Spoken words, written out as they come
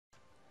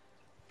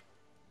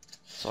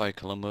Sorry,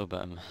 Columbo,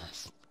 but I'm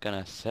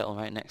gonna settle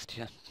right next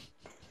to you.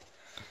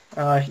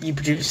 You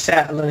produce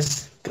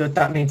settlers. Good,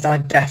 that means I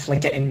definitely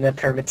get in the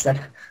pyramids then.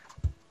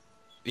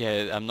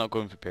 Yeah, I'm not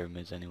going for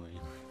pyramids anyway.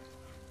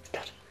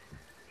 God.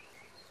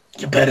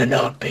 You better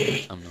not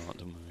be. I'm not,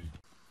 don't worry.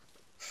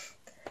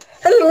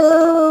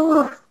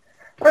 Hello!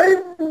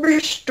 I'm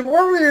Mr.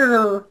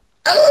 Warrior!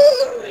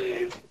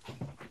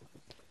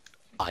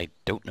 I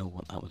don't know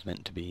what that was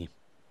meant to be.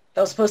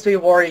 That was supposed to be a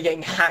warrior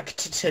getting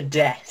hacked to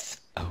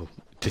death. Oh,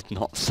 did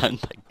not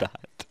sound like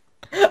that.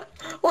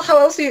 Well,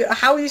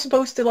 how are you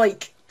supposed to,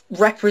 like,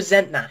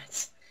 represent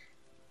that?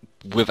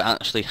 With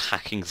actually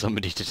hacking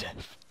somebody to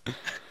death.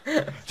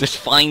 Just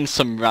find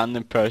some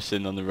random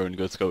person on the road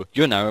and go,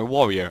 you're now a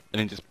warrior, and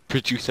then just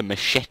produce a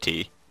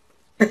machete.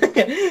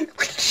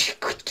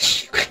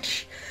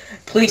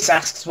 Police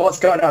asks what's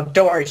going on.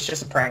 Don't worry, it's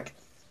just a prank.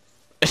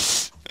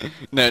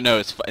 No,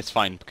 it's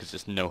fine because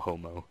it's no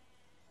homo.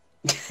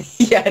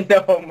 Yeah,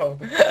 no homo.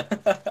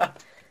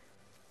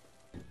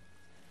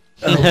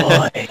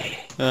 Oh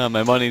boy.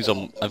 My money's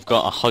on. I've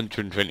got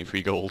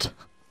 123 gold.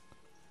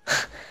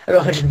 I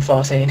got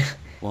 114.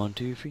 1,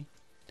 2, 3.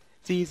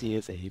 It's easy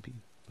as A, B.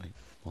 Wait,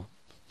 what?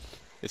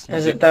 It's not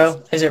Is it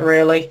though? Is it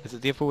really? Is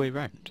it the other way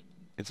round?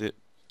 Is it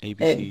A,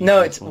 B, C?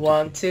 No, it's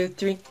 1, 2,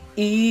 3.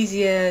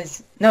 Easy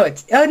as. No,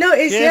 it's. Oh no,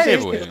 it's yeah, it's the the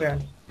other other way way round.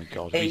 around. Oh my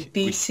God. A,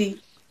 B, C.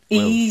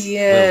 Will, Easy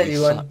Will, as. we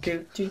 1, suck.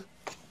 2, 3.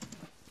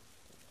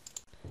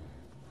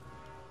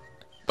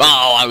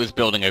 Oh, I was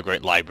building a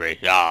great library.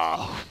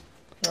 Ah.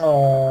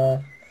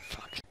 Oh.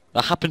 Fuck.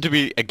 That happened to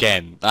me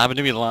again. That happened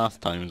to me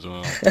last time as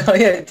well. Oh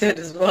yeah, it did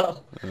as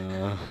well.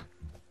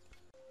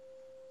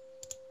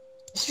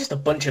 It's just a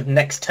bunch of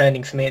necks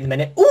turning for me at the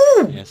minute.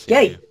 Ooh! Yes,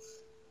 Yay!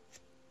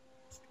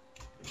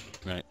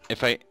 Right.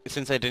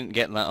 Since I didn't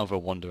get that other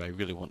wonder, I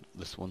really want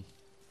this one.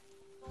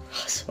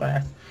 I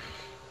swear.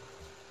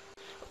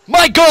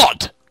 My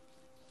God!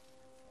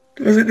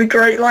 Was it the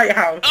Great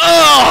Lighthouse?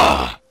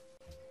 Ah!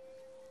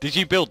 Did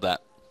you build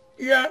that?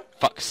 Yeah.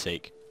 Fuck's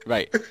sake.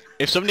 Right.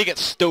 If somebody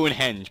gets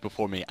Stonehenge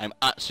before me, I'm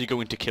actually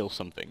going to kill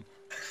something.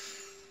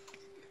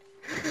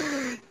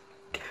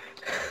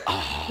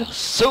 Oh,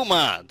 so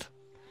mad.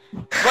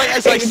 Right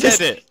as I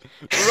said it.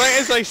 Right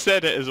as I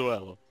said it as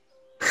well.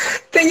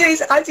 Thing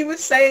is, as he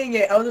was saying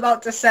it, I was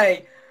about to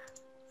say,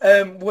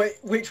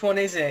 which one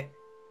is it?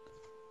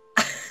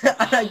 And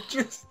I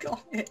just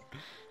got it.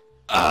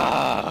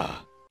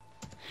 Ah.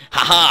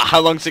 Haha,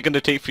 how long is it going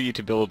to take for you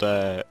to build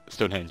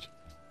Stonehenge?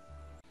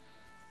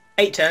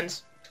 8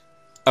 turns.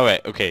 Oh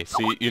wait, okay, so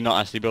you're not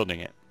actually building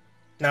it?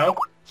 No.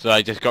 So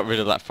I just got rid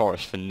of that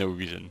forest for no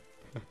reason.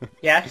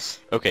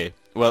 Yes. Okay,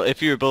 well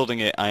if you were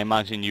building it, I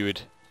imagine you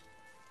would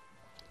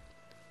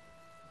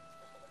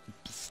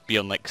be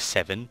on like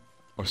 7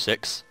 or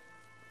 6.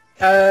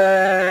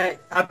 I'd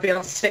be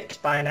on 6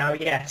 by now,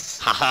 yes.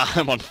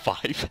 Haha, I'm on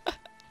 5.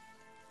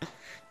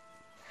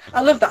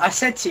 I love that. I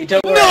said to you,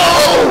 don't worry.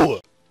 No!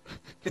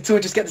 Did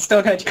someone just get the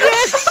Stonehenge?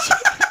 Yes!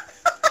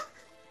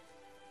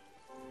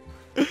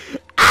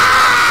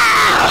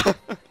 Ah!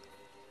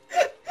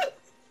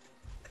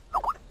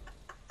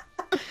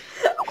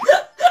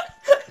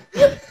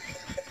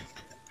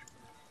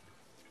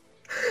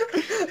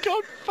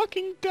 God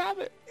fucking damn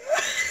it.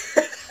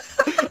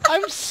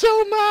 I'm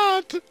so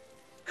mad.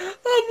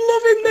 I'm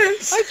loving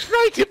this. I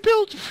tried to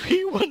build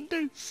 3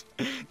 wonders.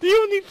 The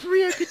only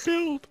 3 I could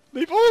build.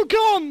 They've all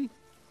gone.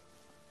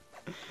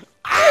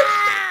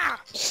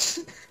 Ah!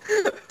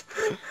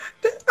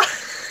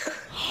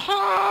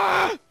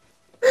 Ah!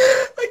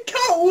 I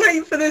can't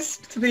wait for this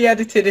to be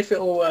edited if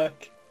it'll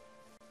work.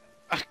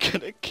 I'm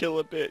gonna kill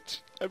a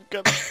bitch. I'm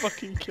gonna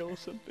fucking kill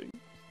something.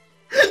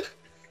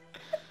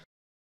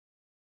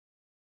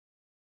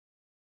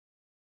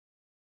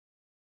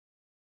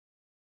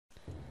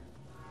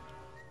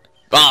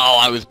 Oh,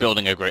 I was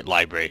building a great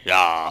library.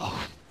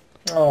 Ah.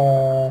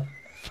 Oh.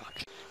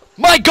 Fuck.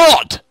 My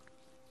God!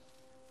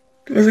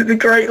 Was it the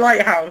Great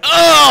Lighthouse?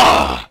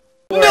 Ah!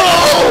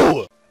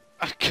 No!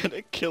 I'm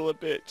gonna kill a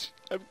bitch.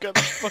 I'm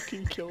gonna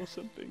fucking kill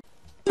something.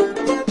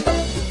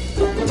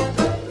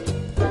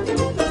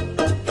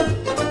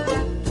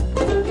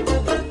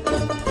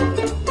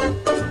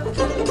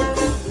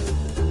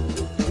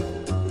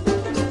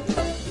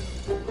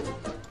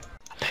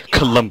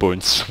 Colombo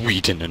and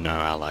Sweden are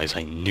our allies.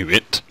 I knew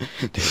it.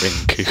 They were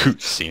in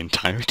cahoots the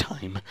entire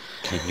time.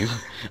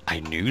 I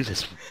knew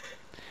this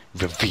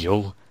would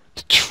reveal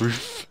the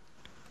truth.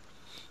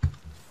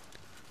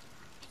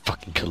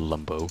 Fucking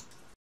Colombo.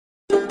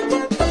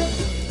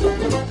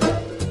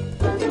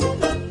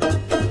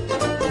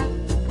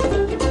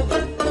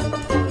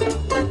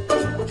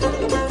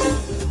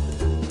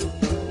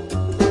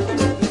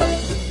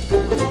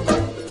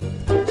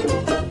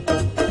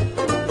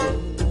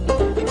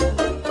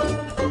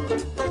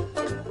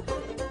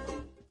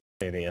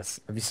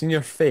 Have you seen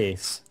your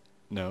face?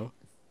 No.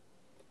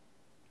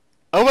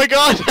 Oh my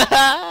God!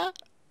 I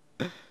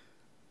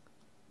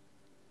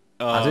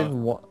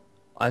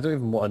don't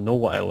even want to know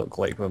what I look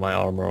like with my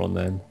armor on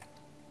then.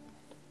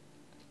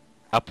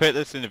 I'll put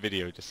this in a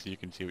video just so you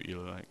can see what you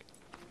look like.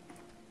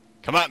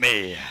 Come at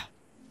me!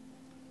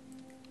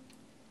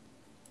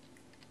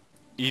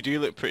 You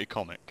do look pretty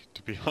comic,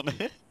 to be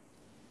honest.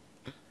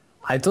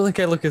 I don't think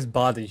I look as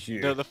bad as you.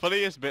 No, the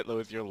funniest bit though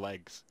is your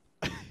legs.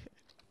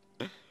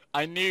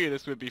 I knew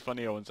this would be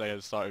funnier once I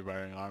had started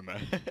wearing armor.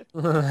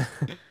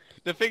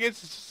 The thing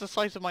is, it's just the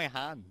size of my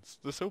hands.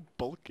 They're so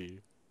bulky.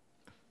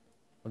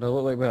 What do I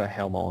look like with a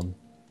helmet on?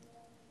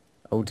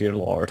 Oh dear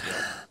lord.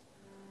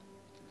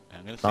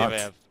 I'm gonna see if I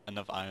have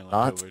enough iron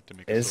left over to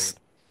make a sword.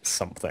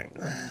 Something.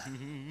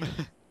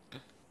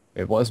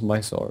 It was my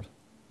sword.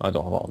 I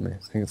don't have it on me.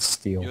 I think it's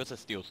steel. Yours a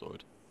steel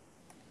sword.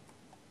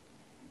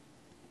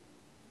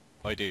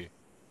 I do.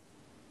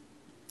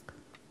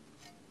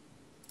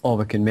 Oh,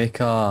 we can make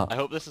a I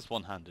hope this is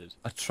one-handed.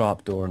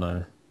 trapdoor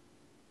now.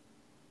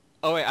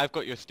 Oh wait, I've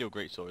got your steel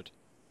greatsword.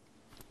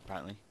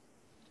 Apparently.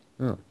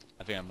 Oh.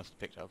 I think I must have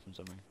picked it up from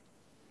somewhere.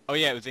 Oh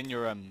yeah, it was in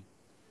your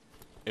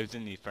it was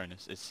in the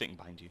furnace. It's sitting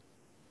behind you.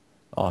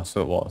 Oh,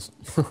 so it was.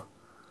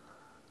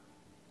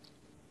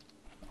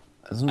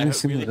 I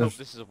really hope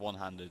this is a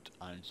one-handed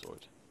iron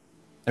sword.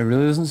 It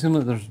really doesn't seem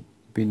like there's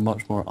been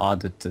much more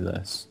added to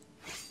this.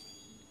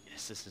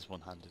 Yes, this is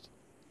one-handed.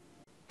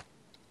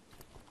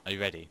 Are you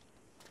ready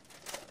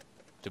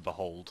to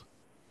behold?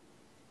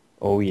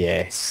 Oh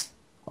yes.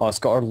 Oh, it's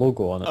got our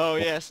logo on it. Oh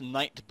yes,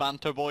 Knight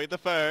Banter Boy the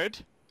Third.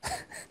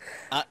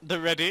 At the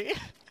ready.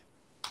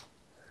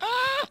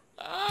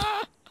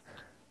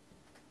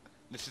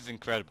 This is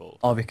incredible.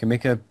 Oh, we can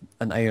make an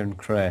iron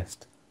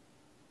crest.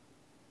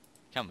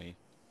 Can we?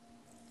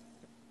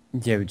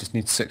 Yeah, we just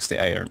need 60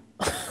 iron.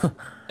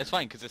 It's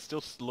fine because it's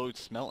still slow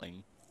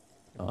smelting.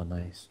 Oh,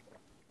 nice.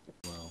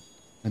 Well,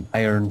 An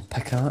iron I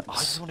pickaxe.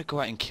 just want to go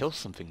out and kill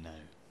something now.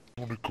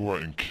 I want to go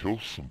out and kill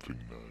something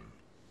now.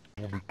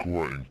 I want to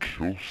go out and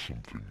kill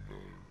something now.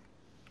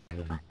 I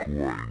want to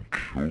go out and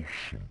kill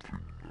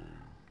something now.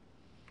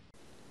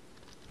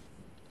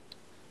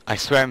 I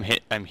swear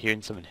I'm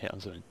hearing someone hit on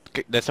something.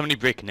 There's somebody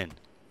breaking in.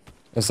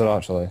 Is there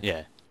actually?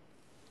 Yeah.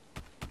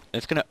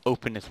 It's gonna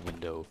open this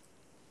window.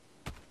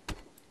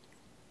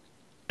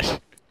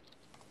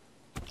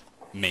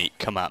 Mate,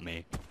 come at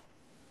me.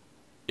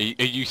 Are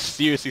you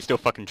seriously still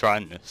fucking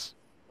trying this?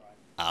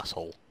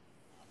 Asshole.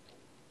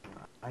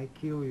 I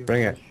kill you.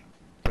 Bring it.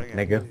 Fish.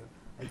 Nigga.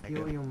 I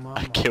kill your mom.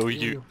 I kill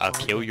you. I'll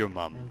kill your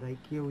mum. And I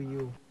kill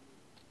you.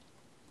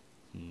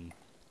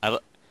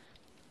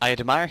 I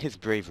admire his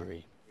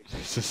bravery.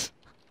 This is...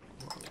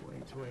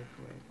 Wait.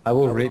 I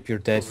will rape your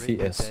dead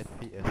fetus.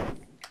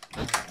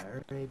 I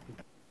rape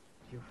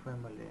your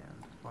family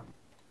and fuck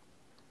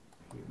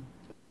you.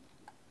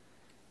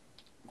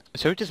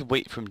 So we just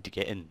wait for him to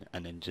get in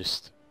and then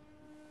just...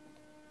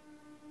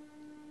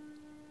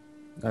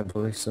 I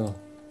believe so.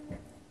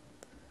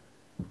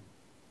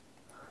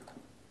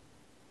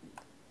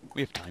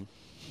 We have time.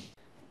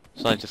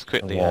 So I just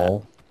quickly...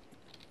 Wall.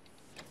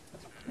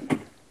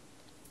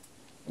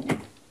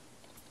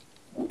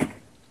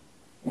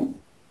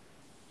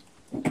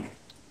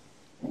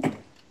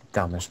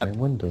 Damaged my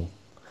window.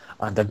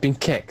 And I've been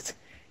kicked.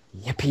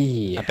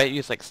 Yippee! I bet he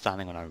was like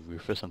standing on our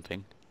roof or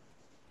something.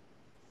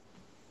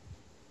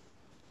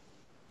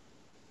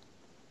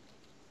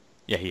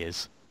 Yeah, he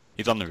is.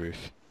 He's on the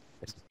roof.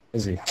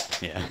 Is he?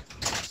 Yeah.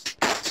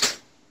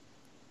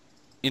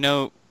 You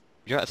know,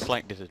 you're at a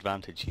slight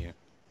disadvantage here.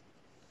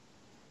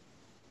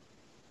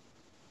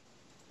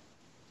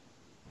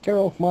 Get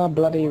off my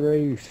bloody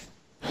roof!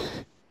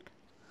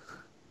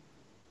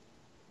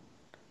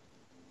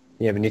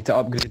 Yeah, we need to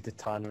upgrade the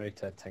tannery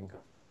to a tinker.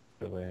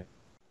 Really.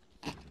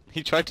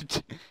 He tried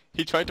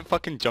to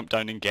fucking jump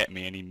down and get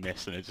me and he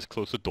missed and I just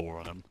closed the door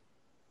on him.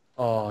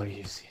 Oh, are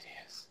you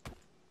serious?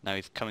 Now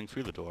he's coming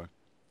through the door.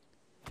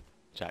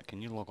 Jack,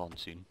 can you log on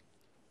soon?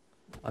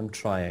 I'm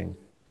trying.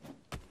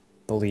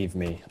 Believe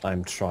me,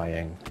 I'm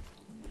trying.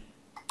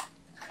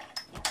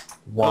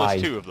 Why? Oh,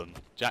 there's two of them.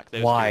 Jack,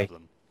 there's Why? two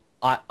of them.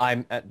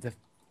 I'm at the...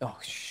 Oh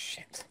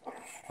shit.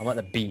 I'm at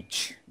the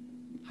beach.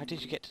 How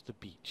did you get to the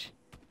beach?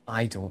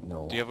 I don't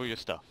know. Do you have all your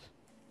stuff?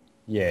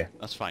 Yeah.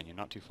 That's fine, you're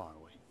not too far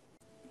away.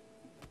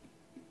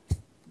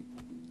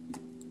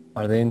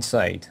 Are they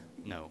inside?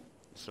 No,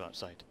 it's still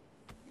outside.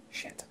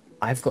 Shit.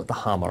 I've got the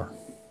hammer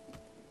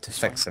to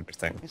fix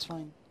everything. It's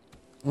fine.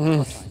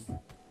 Mm. It's fine. You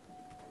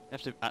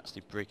have to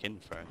actually break in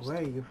first. Where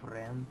are you,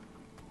 friend?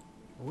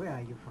 Where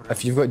are you, friend?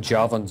 If you've got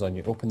javans on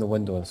you, open the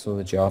window and throw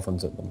the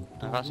javans at them.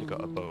 I've actually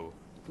got a bow.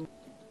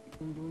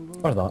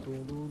 Or that.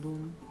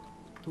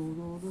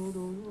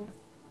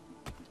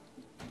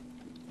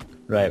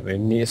 Right, we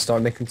need to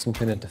start making some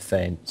kind of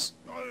defense.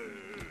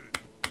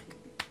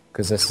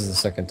 Because this is the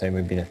second time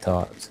we've been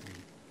attacked.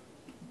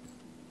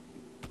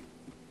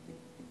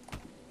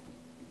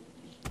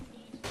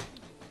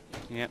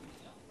 Yep.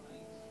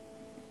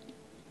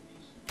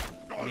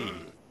 Me.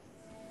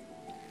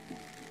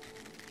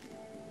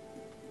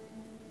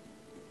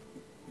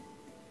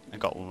 I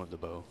got one with the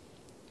bow.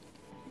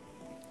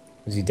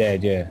 Is he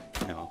dead? Yeah.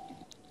 No.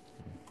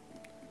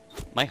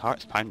 My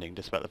heart's pounding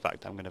despite the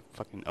fact I'm gonna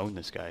fucking own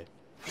this guy.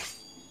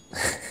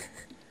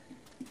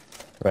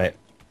 Right.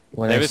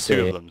 When There I is two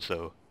say, of them,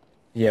 so...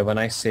 yeah, when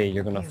I say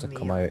you're gonna have to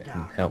come out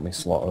and help me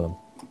slaughter them.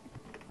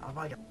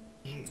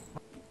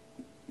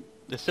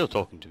 They're still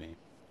talking to me.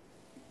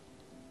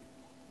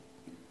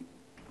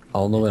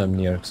 I'll know when I'm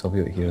near, because I'll be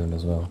able to hear them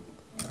as well.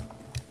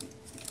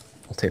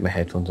 I'll take my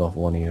headphones off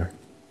one ear.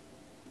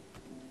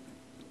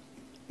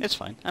 It's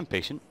fine. I'm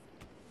patient.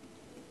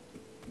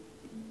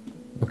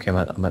 Okay, I'm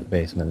at the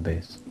base, I'm at the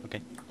base.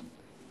 Okay.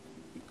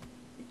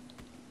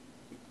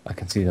 I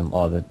can see them.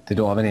 Oh, they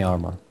don't have any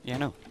armor. Yeah,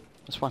 no.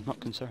 That's why I'm not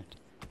concerned.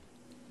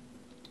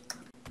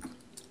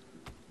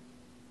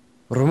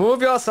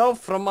 Remove yourself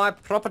from my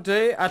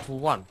property at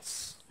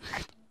once.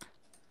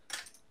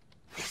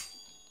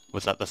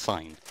 Was that the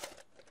sign?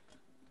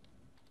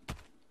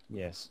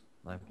 Yes,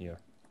 I'm here.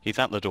 He's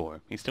at the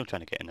door. He's still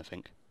trying to get in, I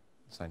think.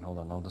 Sign, hold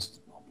on, I'll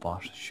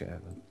bash the shit out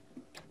of him.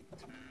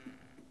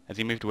 Has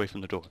he moved away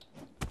from the door?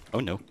 Oh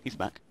no, he's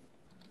back.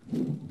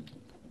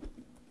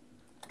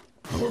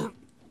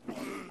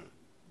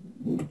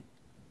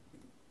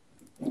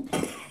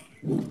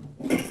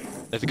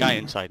 There's a guy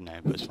inside now,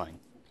 but it's fine.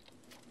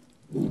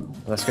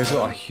 This guy's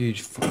got a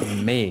huge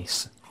fucking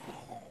mace.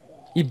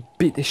 He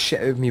beat the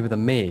shit out of me with a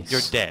mace.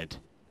 You're dead.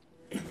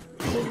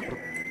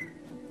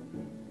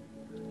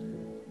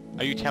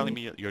 Are you telling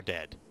me you're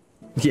dead?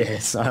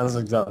 Yes, that's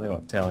exactly what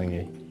I'm telling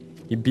you.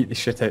 He beat the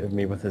shit out of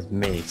me with his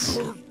mace.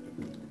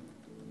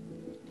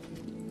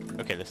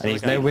 Okay, this And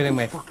he's now wearing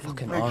my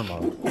fucking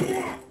armor.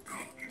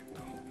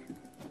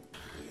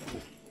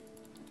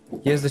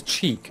 He has the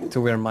cheek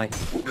to wear my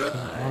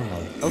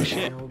armor. Oh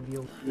shit.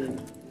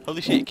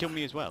 Holy shit, he killed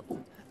me as well.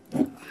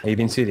 Are you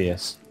being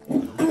serious?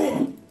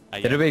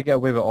 Did we get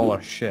away with all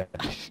our shit?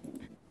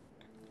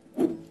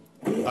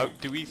 Oh,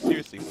 do we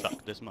seriously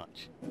suck this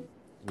much?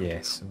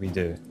 Yes, we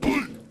do.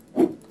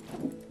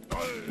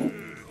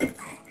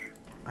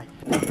 I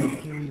fucking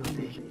kill you,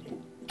 bitch.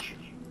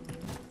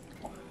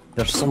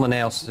 There's someone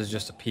else who's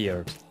just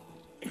appeared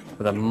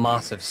with a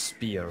massive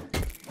spear,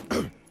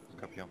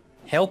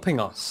 helping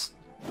us.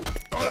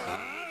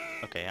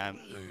 Okay, he got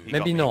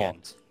Maybe me not.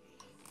 again.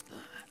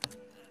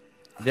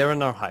 They're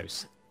in our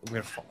house.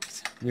 We're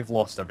fucked. We've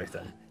lost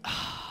everything.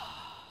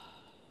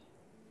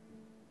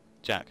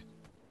 Jack,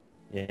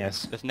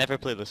 Yes. let's never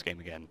play this game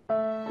again.